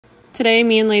Today,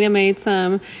 me and Lena made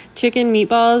some chicken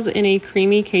meatballs in a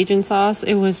creamy Cajun sauce.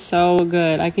 It was so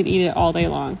good. I could eat it all day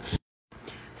long.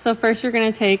 So first you're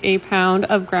going to take a pound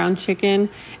of ground chicken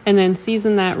and then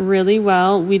season that really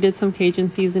well. We did some Cajun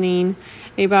seasoning,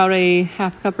 about a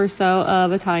half cup or so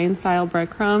of Italian style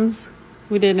breadcrumbs.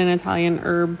 We did an Italian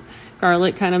herb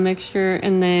garlic kind of mixture,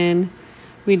 and then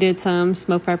we did some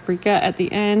smoked paprika at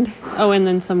the end. Oh, and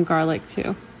then some garlic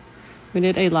too. We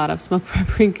did a lot of smoked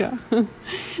paprika.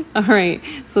 All right,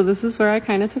 so this is where I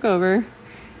kind of took over.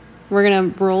 We're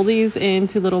gonna roll these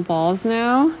into little balls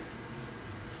now,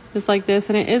 just like this.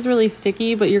 And it is really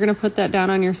sticky, but you're gonna put that down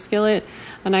on your skillet,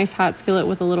 a nice hot skillet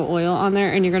with a little oil on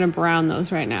there, and you're gonna brown those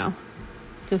right now,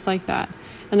 just like that.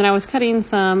 And then I was cutting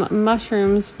some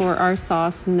mushrooms for our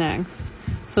sauce next.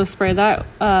 So spray that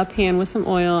pan with some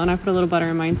oil, and I put a little butter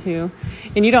in mine too.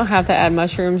 And you don't have to add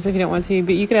mushrooms if you don't want to,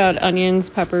 but you could add onions,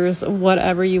 peppers,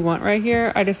 whatever you want right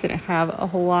here. I just didn't have a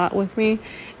whole lot with me,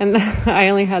 and I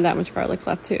only had that much garlic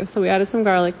left too. So we added some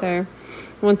garlic there.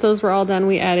 Once those were all done,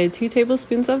 we added 2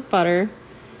 tablespoons of butter.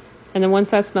 And then once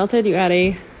that's melted, you add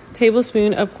a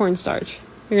tablespoon of cornstarch.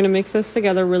 You're gonna mix this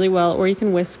together really well, or you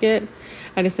can whisk it.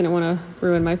 I just didn't wanna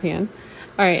ruin my pan.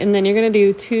 All right, and then you're gonna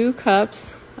do 2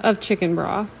 cups of chicken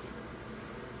broth.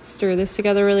 Stir this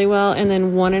together really well, and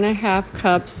then 1.5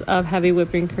 cups of heavy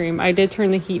whipping cream. I did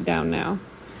turn the heat down now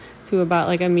to about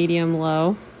like a medium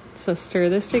low. So stir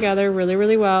this together really,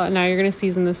 really well, and now you're gonna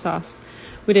season the sauce.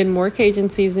 We did more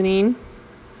Cajun seasoning,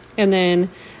 and then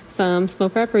some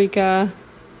smoked paprika,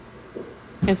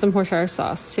 and some Worcestershire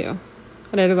sauce too.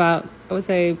 I did about, I would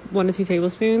say, 1 to 2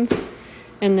 tablespoons.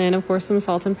 And then of course some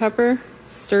salt and pepper.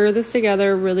 Stir this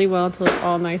together really well until it's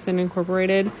all nice and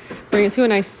incorporated. Bring it to a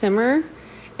nice simmer.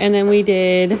 And then we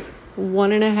did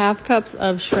 1.5 cups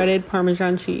of shredded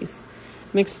Parmesan cheese.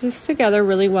 Mix this together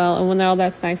really well, and when all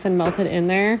that's nice and melted in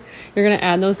there, you're gonna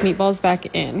add those meatballs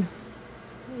back in.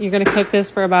 You're gonna cook this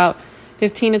for about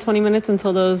 15 to 20 minutes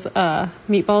until those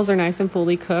meatballs are nice and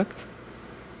fully cooked.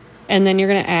 And then you're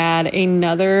gonna add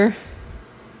another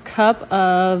cup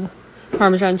of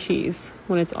Parmesan cheese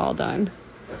when it's all done.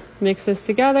 Mix this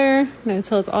together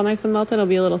until it's all nice and melted. It'll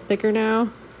be a little thicker now.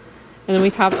 And then we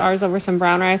topped ours over some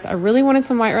brown rice. I really wanted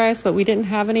some white rice, but we didn't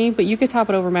have any. But you could top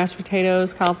it over mashed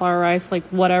potatoes, cauliflower rice, like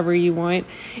whatever you want.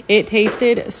 It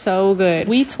tasted so good.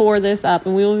 We tore this up,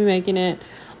 and we will be making it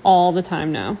all the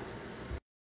time now.